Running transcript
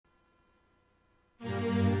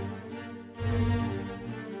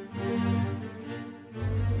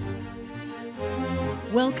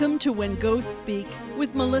Welcome to When Ghosts Speak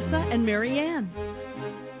with Melissa and Marianne.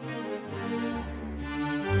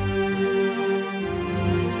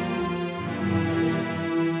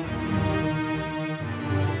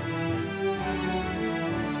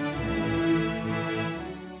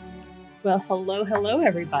 Well, hello,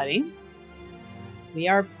 everybody. We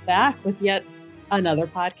are back with yet another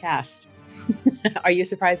podcast. Are you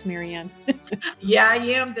surprised, Marianne? Yeah, I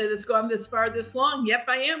am that it's gone this far, this long. Yep,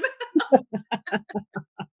 I am.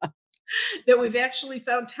 That we've actually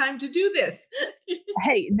found time to do this.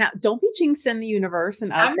 Hey, now don't be jinxing the universe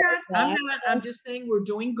and us. I'm not. I'm just saying we're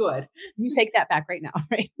doing good. You take that back right now,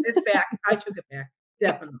 right? It's back. I took it back.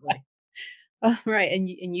 Definitely. All right,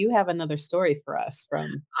 and you have another story for us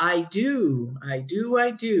from. I do.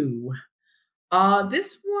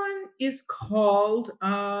 This one is called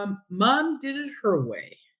Mom Did It Her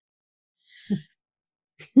Way.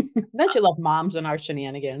 Don't you love moms and our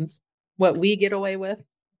shenanigans? What we get away with?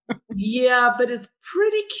 Yeah, but it's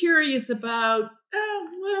pretty curious about,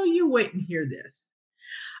 well, you wait and hear this.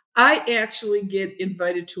 I actually get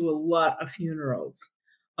invited to a lot of funerals.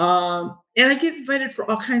 And I get invited for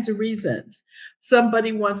all kinds of reasons.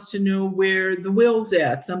 Somebody wants to know where the will's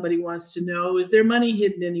at. Somebody wants to know, is there money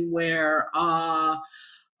hidden anywhere?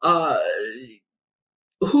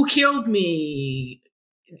 Who killed me?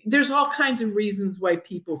 There's all kinds of reasons why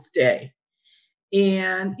people stay.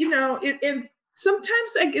 And, and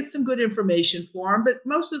sometimes I get some good information for them, but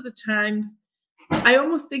most of the times I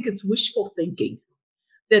almost think it's wishful thinking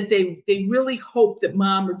that they really hope that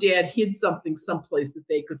mom or dad hid something someplace that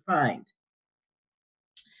they could find.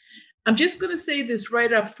 I'm just going to say this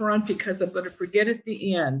right up front because I'm going to forget at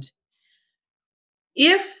the end.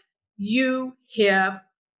 If you have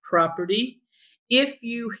property, if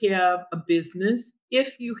you have a business,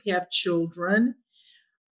 if you have children,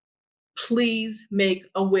 please make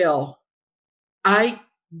a will. I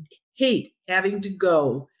hate having to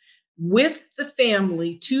go with the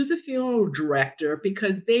family to the funeral director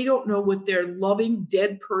because they don't know what their loving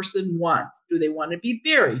dead person wants. Do they want to be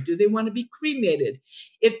buried? Do they want to be cremated?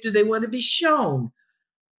 Do they want to be shown?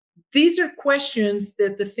 These are questions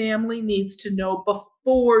that the family needs to know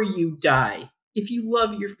before you die. If you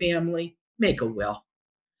love your family, make a will.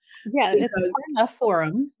 Yeah, it's hard enough for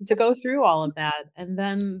them to go through all of that, and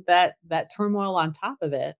then that turmoil on top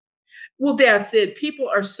of it. Well, that's it. People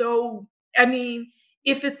are so,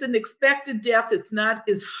 if it's an expected death, it's not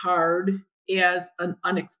as hard as an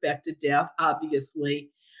unexpected death,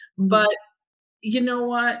 obviously. Mm-hmm. But you know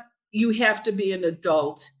what? You have to be an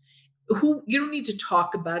adult. You don't need to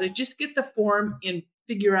talk about it. Just get the form and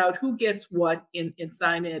figure out who gets what and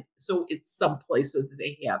sign it so it's someplace so that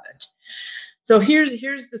they have it. So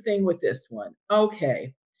here's the thing with this one.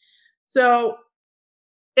 Okay. So,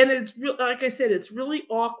 and it's like I said, it's really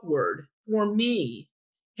awkward for me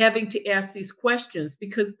having to ask these questions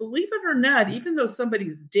because believe it or not, even though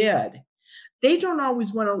somebody's dead, they don't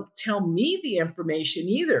always want to tell me the information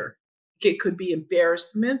either. It could be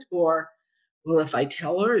embarrassment or, well, if I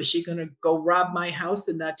tell her, is she going to go rob my house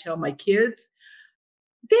and not tell my kids?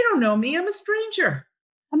 They don't know me. I'm a stranger.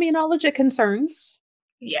 I mean, all legit concerns.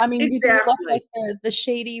 Yeah, I mean, exactly. You do look like the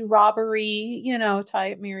shady robbery,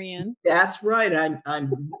 type, Marianne. That's right.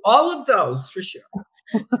 I'm all of those for sure.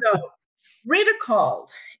 So Rita called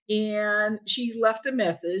and she left a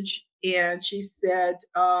message and she said,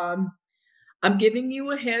 I'm giving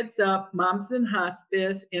you a heads up. Mom's in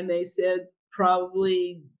hospice. And they said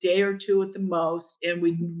probably a day or two at the most. And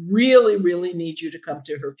we really, really need you to come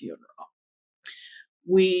to her funeral.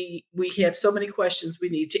 We have so many questions we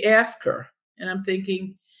need to ask her. And I'm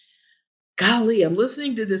thinking, golly, I'm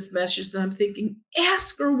listening to this message and I'm thinking,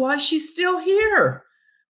 ask her why she's still here.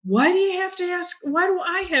 Why do you have to ask? Why do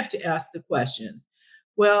I have to ask the questions?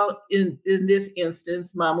 Well, in this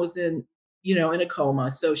instance, mom was in a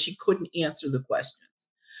coma, so she couldn't answer the questions.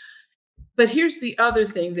 But here's the other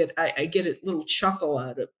thing that I get a little chuckle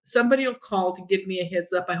out of. Somebody will call to give me a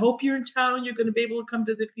heads up. I hope you're in town. You're going to be able to come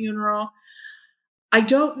to the funeral. I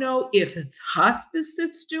don't know if it's hospice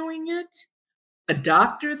that's doing it, a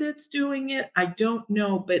doctor that's doing it. I don't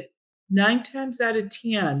know, but 9 times out of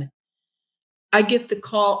 10, I get the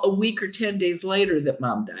call a week or 10 days later that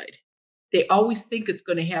mom died. They always think it's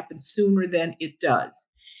going to happen sooner than it does.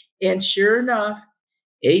 And sure enough,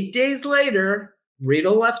 8 days later, Rita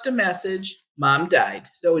left a message, mom died.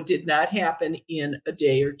 So it did not happen in a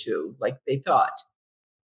day or two like they thought.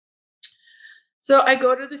 So I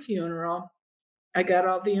go to the funeral. I got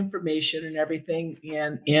all the information and everything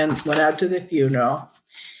and went out to the funeral.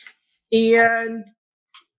 And,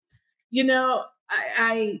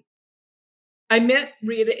 I met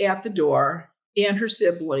Rita at the door and her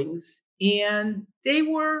siblings, And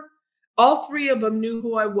all three of them knew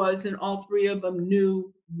who I was, and all three of them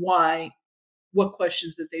knew what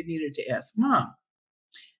questions that they needed to ask Mom.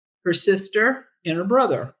 Her sister and her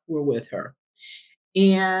brother were with her.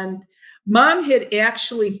 And Mom had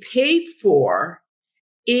actually paid for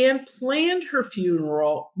and planned her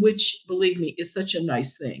funeral, which, believe me, is such a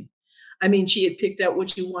nice thing. I mean, she had picked out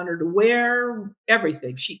what she wanted to wear,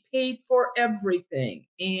 everything. She paid for everything.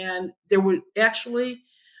 And there were actually,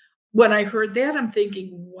 when I heard that, I'm thinking,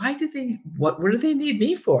 what do they need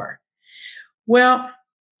me for? Well,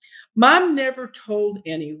 Mom never told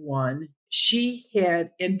anyone she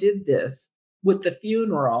had and did this with the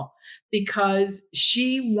funeral because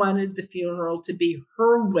she wanted the funeral to be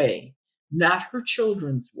her way, not her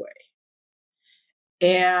children's way.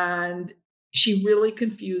 And she really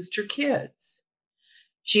confused her kids.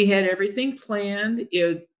 She had everything planned.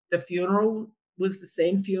 The funeral was the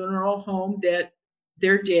same funeral home that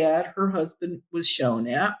their dad, her husband, was shown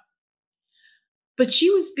at. But she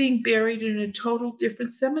was being buried in a total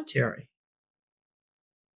different cemetery.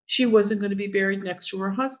 She wasn't going to be buried next to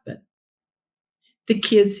her husband. The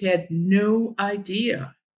kids had no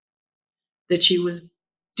idea that she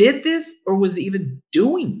did this or was even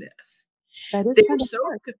doing this. That is They kind were of so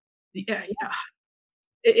hard. yeah.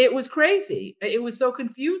 It was crazy. It was so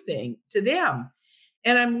confusing to them.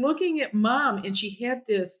 And I'm looking at Mom, and she had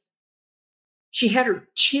her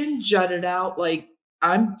chin jutted out like,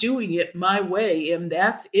 I'm doing it my way, and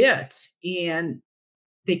that's it. And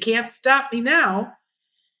they can't stop me now.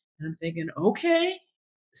 And I'm thinking, okay.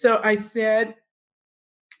 So I said,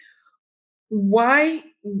 why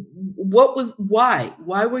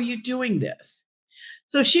were you doing this?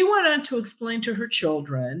 So she went on to explain to her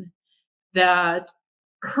children that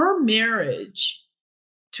her marriage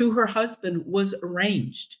to her husband was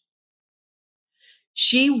arranged.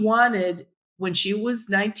 She wanted, when she was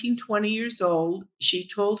 19, 20 years old, she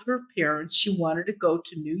told her parents she wanted to go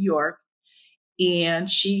to New York,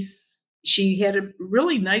 and she had a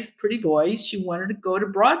really nice, pretty voice. She wanted to go to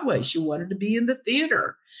Broadway. She wanted to be in the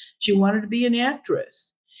theater. She wanted to be an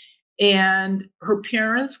actress. And her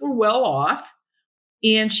parents were well off,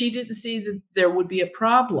 and she didn't see that there would be a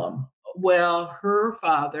problem. Well, her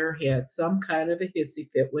father had some kind of a hissy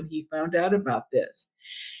fit when he found out about this.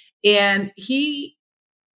 And he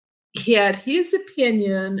had his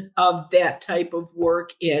opinion of that type of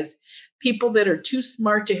work as people that are too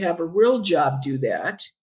smart to have a real job do that.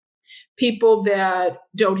 People that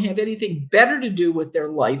don't have anything better to do with their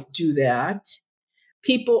life do that.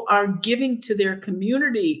 People are giving to their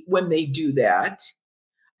community when they do that.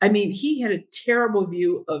 I mean, he had a terrible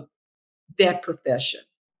view of that profession.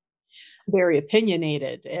 Very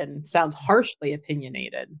opinionated and sounds harshly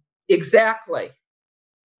opinionated. Exactly.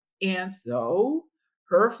 And so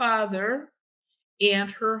her father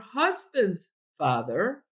and her husband's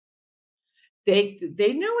father, they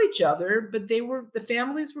knew each other, but the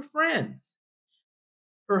families were friends.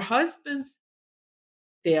 Her husband's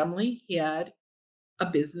family had a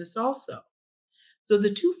business also. So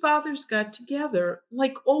the two fathers got together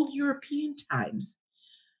like old European times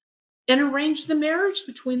and arranged the marriage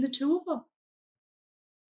between the two of them,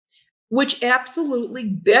 which absolutely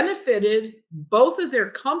benefited both of their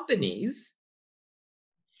companies.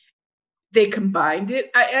 They combined it.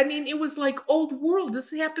 I mean, it was like old world. This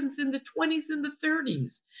happens in the 20s and the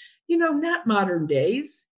 30s, not modern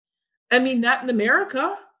days. I mean, not in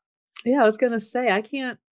America. Yeah, I was gonna say, I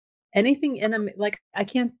can't I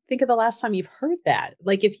can't think of the last time you've heard that.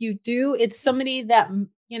 Like, if you do, it's somebody that,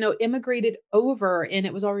 immigrated over and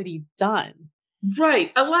it was already done.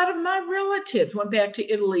 Right. A lot of my relatives went back to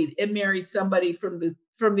Italy and married somebody from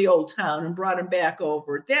the old town and brought him back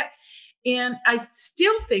over. And I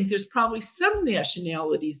still think there's probably some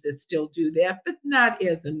nationalities that still do that, but not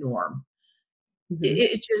as a norm.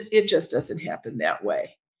 Mhm. It just doesn't happen that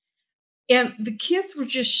way. And the kids were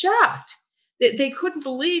just shocked. They couldn't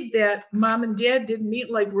believe that Mom and Dad didn't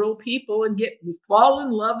meet like real people and fall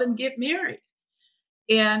in love and get married.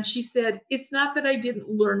 And she said, it's not that I didn't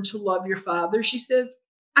learn to love your father. She says,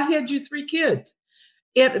 I had you 3 kids.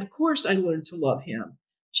 And of course I learned to love him.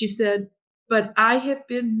 She said, but I have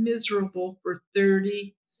been miserable for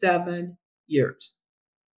 37 years.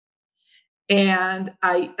 And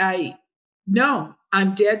I no,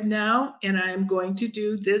 I'm dead now, and I am going to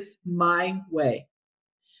do this my way.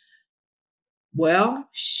 Well,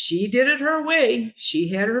 she did it her way. She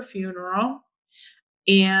had her funeral,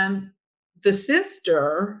 and the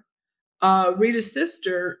sister, Rita's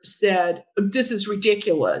sister, said, this is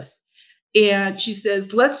ridiculous. And she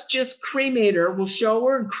says, let's just cremate her. We'll show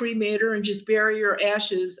her and cremate her and just bury her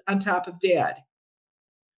ashes on top of Dad.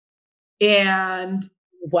 And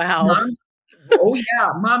Wow. Mom, oh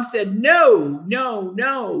yeah, mom said, "No, no,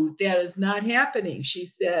 no, that is not happening." She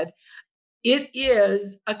said, "It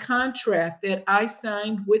is a contract that I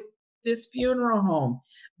signed with this funeral home.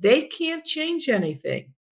 They can't change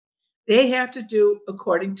anything. They have to do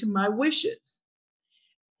according to my wishes."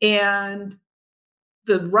 And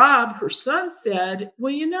the Rob, her son, said,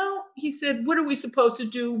 "Well, he said, what are we supposed to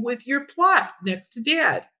do with your plot next to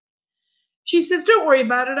dad?" She says, "Don't worry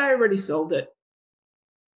about it. I already sold it."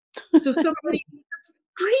 So somebody,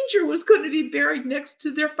 stranger, was going to be buried next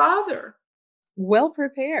to their father. Well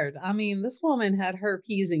prepared. I mean, this woman had her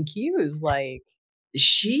P's and Q's, like,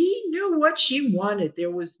 She knew what she wanted.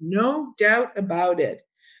 There was no doubt about it.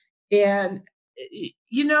 And,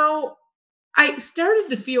 you know, I started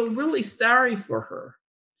to feel really sorry for her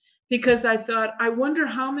because I thought, I wonder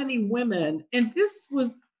how many women, and this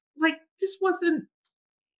wasn't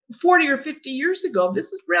 40 or 50 years ago.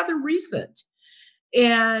 This is rather recent.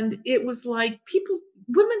 And it was like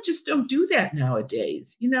women just don't do that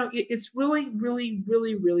nowadays. It's really, really,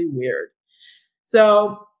 really, really weird.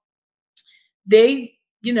 So they,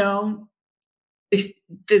 if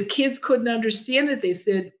the kids couldn't understand it, they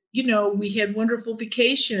said, "We had wonderful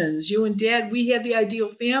vacations. You and dad, we had the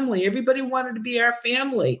ideal family. Everybody wanted to be our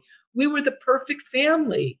family. We were the perfect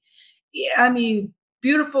family. Yeah, I mean,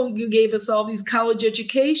 beautiful. You gave us all these college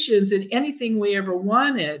educations and anything we ever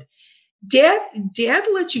wanted. Dad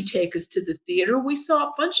let you take us to the theater. We saw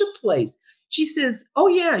a bunch of plays." She says, "Oh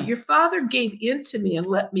yeah, your father gave in to me and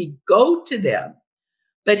let me go to them,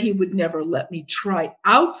 but he would never let me try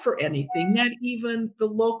out for anything, not even the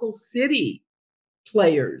local city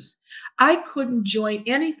players. I couldn't join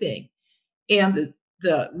anything." And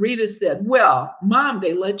the Rita said, "Well, mom,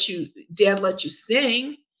 dad let you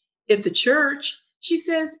sing at the church." She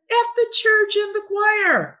says, "At the church and the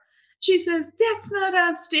choir." She says, "That's not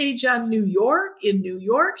on stage in New York."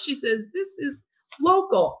 She says, "This is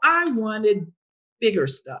local. I wanted bigger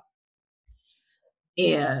stuff."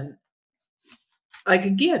 And like,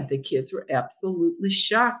 again, the kids were absolutely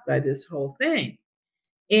shocked by this whole thing.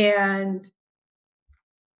 And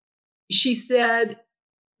she said,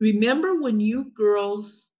 "Remember when you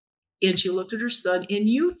girls," and she looked at her son, "and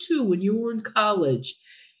you too, when you were in college,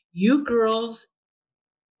 you girls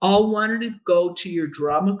all wanted to go to your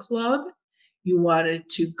drama club. You wanted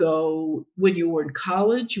to go when you were in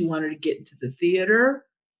college, you wanted to get into the theater.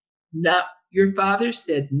 Not your father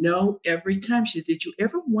said no every time." She said, "Did you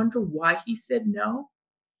ever wonder why he said no?"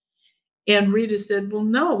 And Rita said, "Well,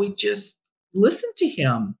 no, we just listened to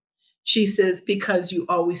him." She says, "Because you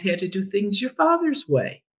always had to do things your father's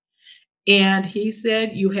way." And he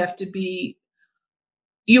said, you have to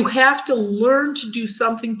learn to do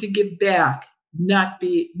something to give back, not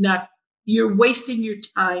you're wasting your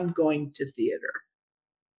time going to theater."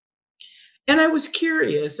 And I was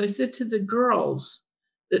curious. I said to the girls,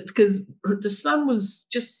 because the son was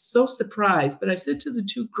just so surprised, but I said to the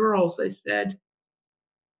two girls, I said,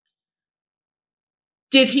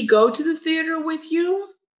 "Did he go to the theater with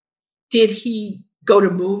you? Did he go to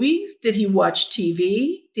movies? Did he watch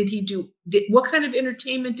TV? What kind of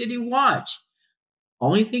entertainment did he watch?"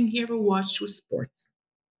 Only thing he ever watched was sports.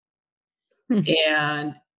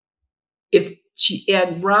 And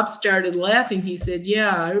and Rob started laughing. He said,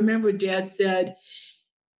 "Yeah, I remember dad said,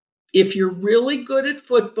 if you're really good at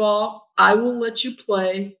football, I will let you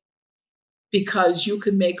play because you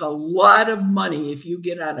can make a lot of money if you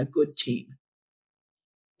get on a good team."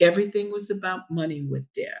 Everything was about money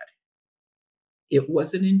with dad. It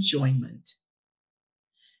wasn't enjoyment.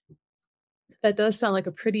 That does sound like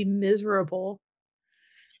a pretty miserable,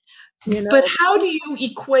 But how do you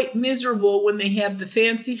equate miserable when they have the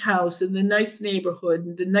fancy house and the nice neighborhood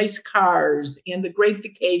and the nice cars and the great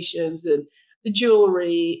vacations and the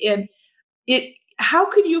jewelry and it how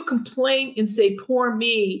could you complain and say poor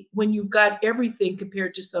me when you've got everything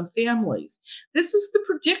compared to some families? This is the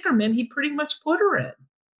predicament he pretty much put her in.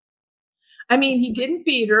 I mean, he didn't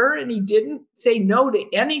beat her and he didn't say no to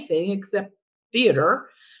anything except theater,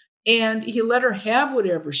 and he let her have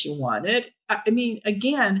whatever she wanted. I mean,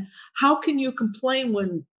 again, how can you complain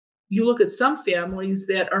when you look at some families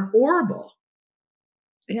that are horrible?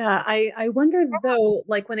 Yeah, I wonder though,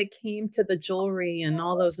 like when it came to the jewelry and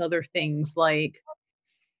all those other things, like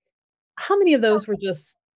how many of those were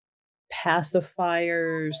just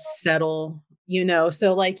pacifiers, settle,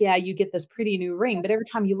 So like, yeah, you get this pretty new ring, but every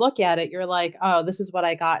time you look at it, you're like, oh, this is what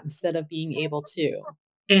I got instead of being able to.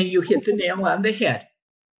 And you hit the nail on the head.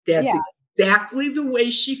 That's Yeah. exactly the way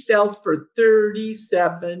she felt for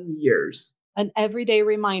 37 years. An everyday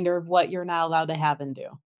reminder of what you're not allowed to have and do.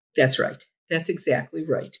 That's right. That's exactly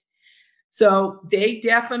right. So they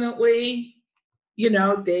definitely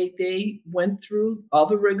they went through all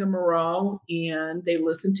the rigmarole and they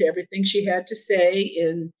listened to everything she had to say,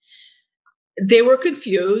 and they were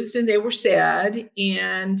confused and they were sad,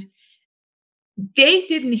 and they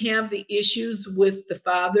didn't have the issues with the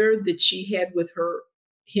father that she had with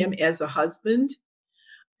him as a husband.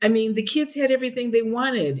 I mean, the kids had everything they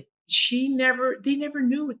wanted. They never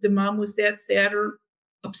knew the mom was that sad or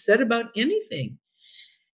upset about anything.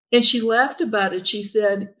 And she laughed about it. She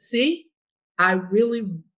said, "See, I really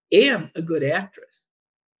am a good actress."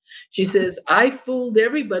 She says, "I fooled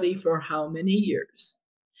everybody for how many years?"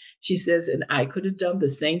 She says, "And I could have done the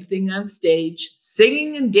same thing on stage,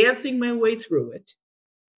 singing and dancing my way through it."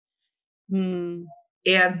 Hmm.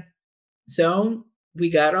 And so we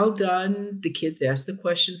got all done. The kids asked the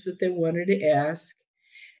questions that they wanted to ask.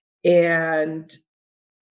 And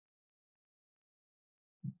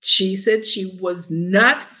she said she was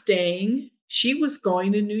not staying. She was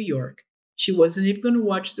going to New York. She wasn't even going to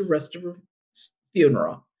watch the rest of her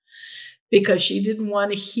funeral because she didn't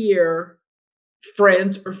want to hear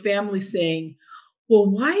friends or family saying, "Well,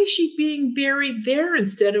 why is she being buried there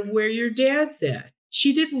instead of where your dad's at?"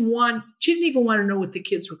 She didn't even want to know what the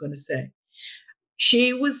kids were going to say.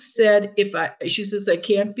 She says,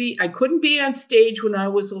 I couldn't be on stage when I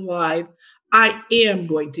was alive. I am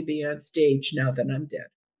going to be on stage now that I'm dead.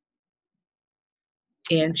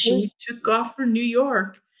 And she took off for New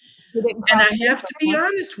York. She didn't And cross I have over, to be huh?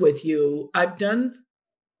 honest with you. I've done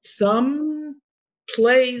some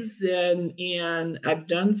plays and I've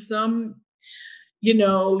done some,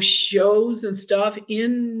 shows and stuff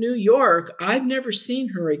in New York. I've never seen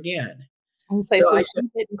her again. I would say, So so I she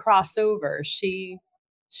didn't cross over. She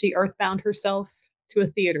earthbound herself to a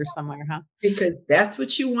theater somewhere, huh? because that's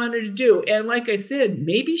what she wanted to do. And like I said,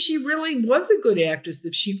 maybe she really was a good actress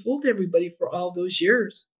if she fooled everybody for all those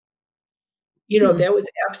years. Hmm. That was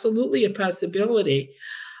absolutely a possibility.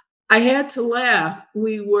 I had to laugh.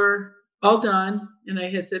 We were all done, and I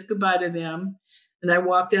had said goodbye to them. And I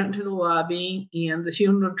walked out into the lobby, and the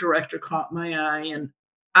funeral director caught my eye. And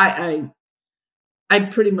I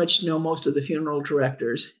pretty much know most of the funeral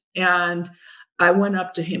directors. And I went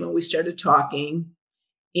up to him, and we started talking.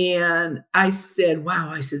 And I said, "Wow,"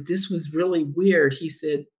 I said, "this was really weird." He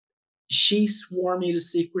said, "She swore me to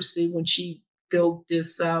secrecy when she filled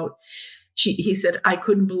this out." He said, "I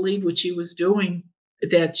couldn't believe what she was doing,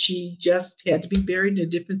 that she just had to be buried in a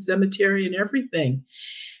different cemetery and everything."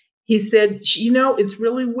 He said, "It's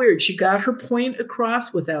really weird. She got her point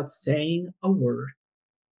across without saying a word."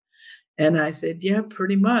 And I said, "Yeah,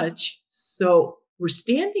 pretty much." So we're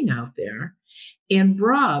standing out there, and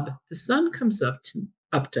Rob, the son, comes up to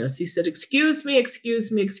us. He said, "Excuse me,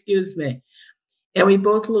 excuse me, excuse me." And we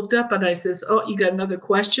both looked up, and I says, "Oh, you got another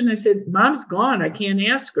question?" I said, "Mom's gone. I can't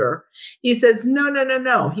ask her." He says, "No, no, no,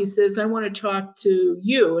 no." He says, "I want to talk to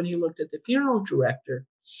you." And he looked at the funeral director.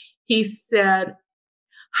 He said,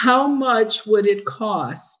 "How much would it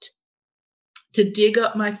cost to dig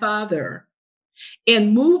up my father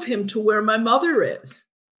and move him to where my mother is?"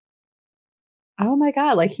 Oh my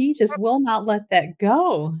god, like, he just will not let that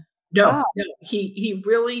go. No, Wow. no, he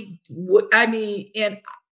really would. I mean, and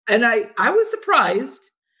I was surprised,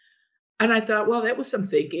 and I thought, well, that was some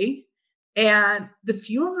thinking. And the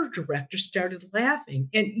funeral director started laughing,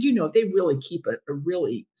 and they really keep a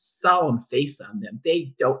really solemn face on them.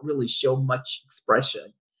 They don't really show much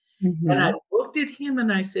expression. And I Mhm. looked at him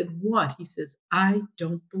and I said, "What?" He says, "I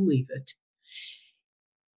don't believe it."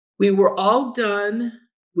 We were all done.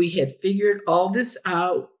 We had figured all this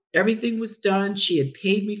out. Everything was done. She had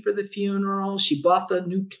paid me for the funeral. She bought the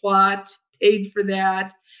new plot, paid for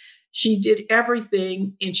that. She did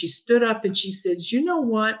everything. And she stood up and she says, "You know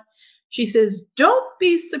what?" She says, "Don't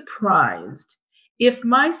be surprised if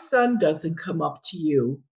my son doesn't come up to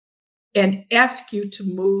you and ask you to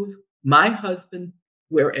move my husband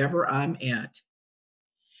wherever I'm at."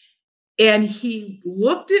 And he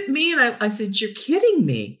looked at me and I said, "You're kidding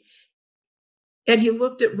me." And he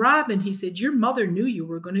looked at Rob and he said, "Your mother knew you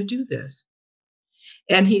were going to do this."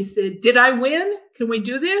 And he said, "Did I win? Can we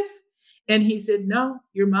do this?" And he said, "No,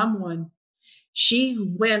 your mom won." She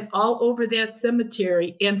went all over that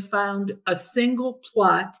cemetery and found a single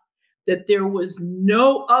plot that there was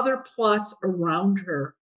no other plots around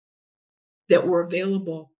her that were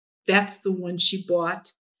available. That's the one she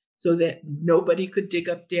bought so that nobody could dig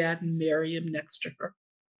up dad and marry him next to her.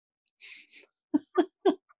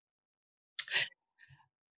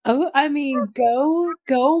 Oh, I mean, go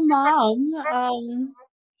mom. Part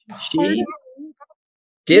She of you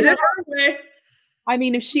did know, it her way. I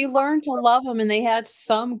mean, if she learned to love him and they had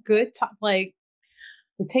some good time, like,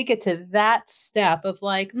 to take it to that step of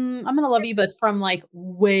like, "I'm gonna love you, but from, like,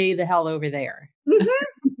 way the hell over there." Mhm.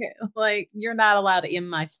 Like, you're not allowed in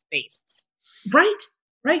my space. Right,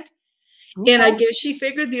 right. And I Okay. guess she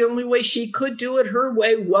figured the only way she could do it her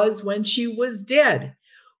way was when she was dead,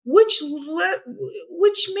 which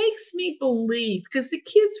makes me believe because the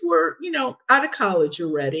kids were, out of college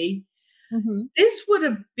already. Mhm. This would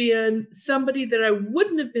have been somebody that I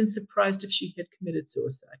wouldn't have been surprised if she had committed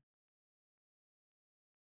suicide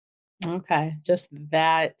Okay. Just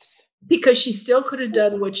that. because she still could have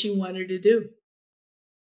done what she wanted to do,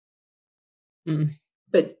 Mm,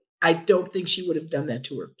 but I don't think she would have done that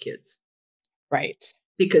to her kids right.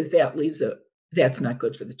 because that's not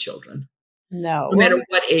good for the children, No. no Well, matter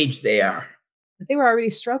what age they are. they were already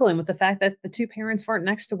struggling with the fact that the 2 parents weren't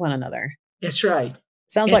next to one another. That's right.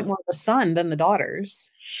 Sounds And like more the son than the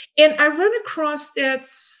daughters. And I run across that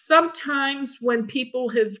sometimes when people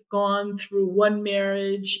have gone through one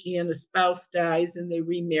marriage and a spouse dies and they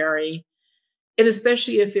remarry, and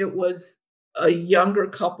especially if it was a younger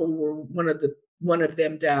couple where one of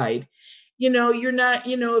them died. You're not,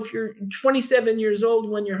 if you're 27 years old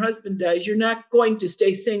when your husband dies, you're not going to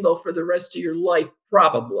stay single for the rest of your life,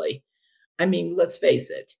 probably. I mean, let's face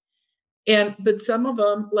it. But some of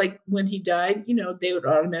them, like when he died, they would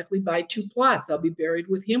automatically buy 2 plots. I'll be buried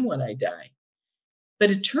with him when I die. But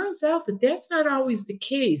it turns out that that's not always the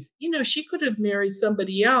case. She could have married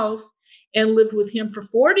somebody else and lived with him for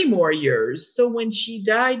 40 more years. So when she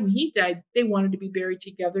died and he died, they wanted to be buried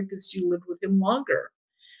together because she lived with him longer.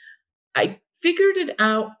 I figured it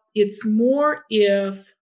out. It's more if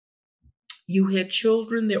you had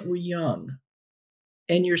children that were young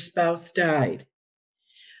and your spouse died,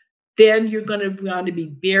 then you're going to want to be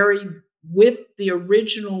buried with the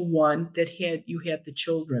original one that you had the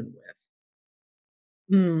children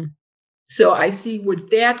with. Mm, So I see where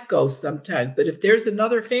that goes sometimes. But if there's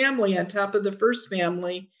another family on top of the first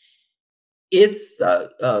family, it's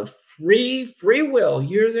a free will.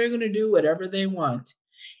 They're going to do whatever they want.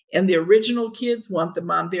 And the original kids want the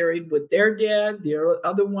mom buried with their dad. The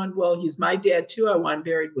other one, well, he's my dad too. I want him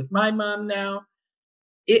buried with my mom now.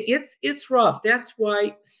 It's rough. That's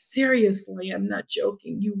why, seriously, I'm not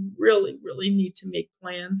joking. You really, really need to make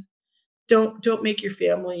plans. Don't make your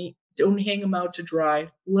family. Don't hang them out to dry.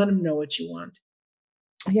 Let them know what you want.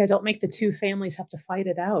 yeah, don't make the 2 families have to fight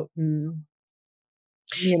it out and,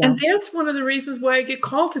 you And know. that's one of the reasons why I get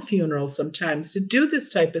called to funerals sometimes to do this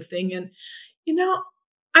type of thing. And, you know,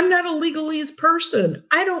 I'm not a legalese person.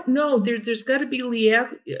 I don't know. There's got to be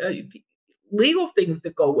legal things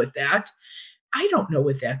that go with that. I don't know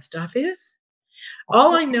what that stuff is.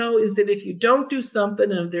 All I know is that if you don't do something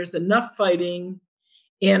and there's enough fighting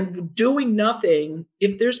and doing nothing,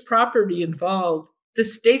 if there's property involved, the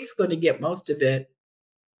state's going to get most of it.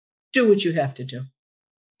 Do what you have to do.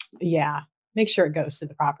 Yeah, make sure it goes to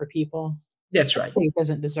the proper people. That's The right. state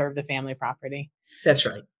doesn't deserve the family property. That's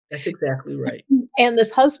right. That's exactly right. And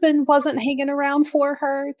this husband wasn't hanging around for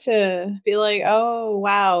her to be like, "Oh,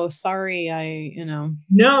 wow, sorry,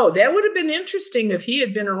 No, that would have been interesting if he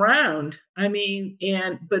had been around. I mean,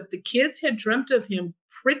 but the kids had dreamt of him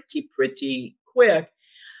pretty quick.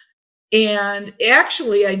 And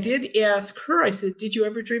actually, I did ask her, I said, "Did you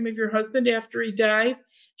ever dream of your husband after he died?"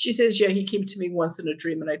 She says, "Yeah, he came to me once in a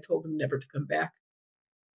dream and I told him never to come back."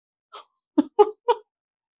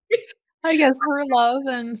 I guess her love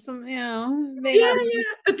and some, may Yeah, not be yeah.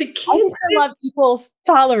 But the I kids think her love equals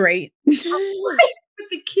tolerate." right, but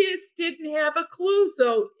the kids didn't have a clue.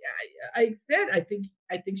 So I said, I think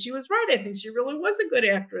she was right. I think she really was a good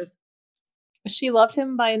actress. She loved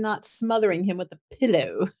him by not smothering him with a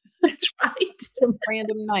pillow That's right. some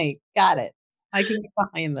random night. Got it. I can get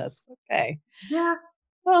behind this. Okay. Yeah.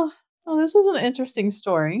 Well, so this was an interesting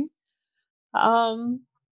story. Um,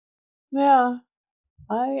 yeah.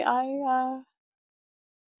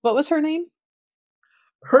 What was her name?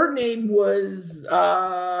 Her name was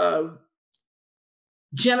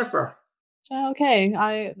Jennifer. Okay,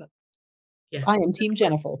 Yeah, I am team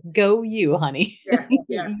Jennifer. Go you, honey. yeah,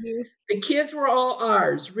 yeah. You The kids were all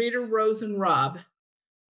ours, Rita, Rose, and Rob,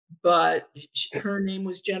 but her name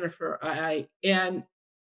was Jennifer. And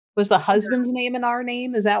was the husband's name in our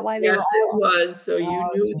name? Is that why they were yes, it all was. So you oh,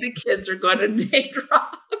 knew the kids are going to name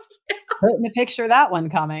drop. couldn't picture that one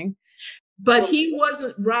coming. But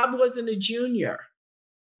Rob wasn't a junior,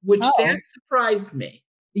 which that Oh, surprised me.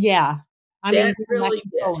 yeah. I mean, That given that really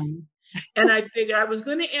did. controlling. And I figured I was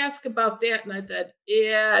going to ask about that. And I thought,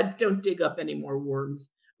 yeah, don't dig up any more worms.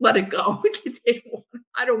 Let it go.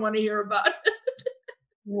 I don't want to hear about it.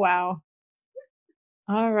 Wow.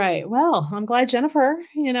 All right. Well, I'm glad Jennifer,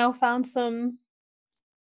 found some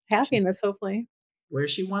happiness, hopefully. Where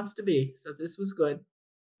she wants to be. So this was good.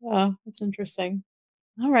 Oh, that's interesting.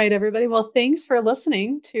 All right, everybody. Well, thanks for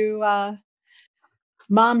listening to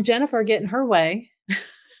Mom Jennifer getting her way.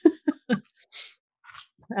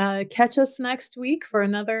 Catch us next week for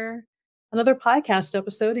another podcast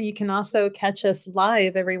episode, and you can also catch us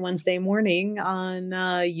live every Wednesday morning on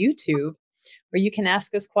YouTube, where you can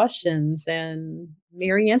ask us questions. And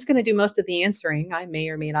Marianne's going to do most of the answering. I may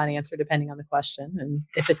or may not answer depending on the question and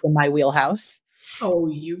if it's in my wheelhouse. Oh,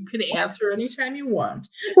 you can answer anytime you want.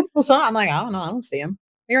 Well, so I'm like, I don't know. I don't see him.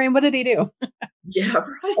 Marianne, what did he do? Yeah,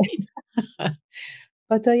 right.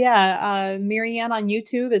 But Marianne on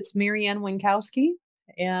YouTube, it's Marianne Winkowski.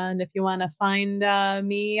 And if you want to find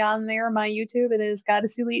me on there, my YouTube, it is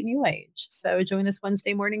Goddess Elite New Age. So join us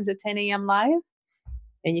Wednesday mornings at 10 a.m. live.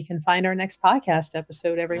 And you can find our next podcast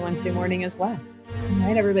episode every Wednesday morning as well. All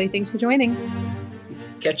right, everybody. Thanks for joining.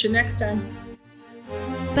 Catch you next time.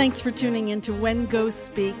 Thanks for tuning in to When Ghosts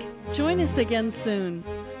Speak. Join us again soon.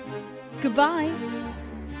 Goodbye.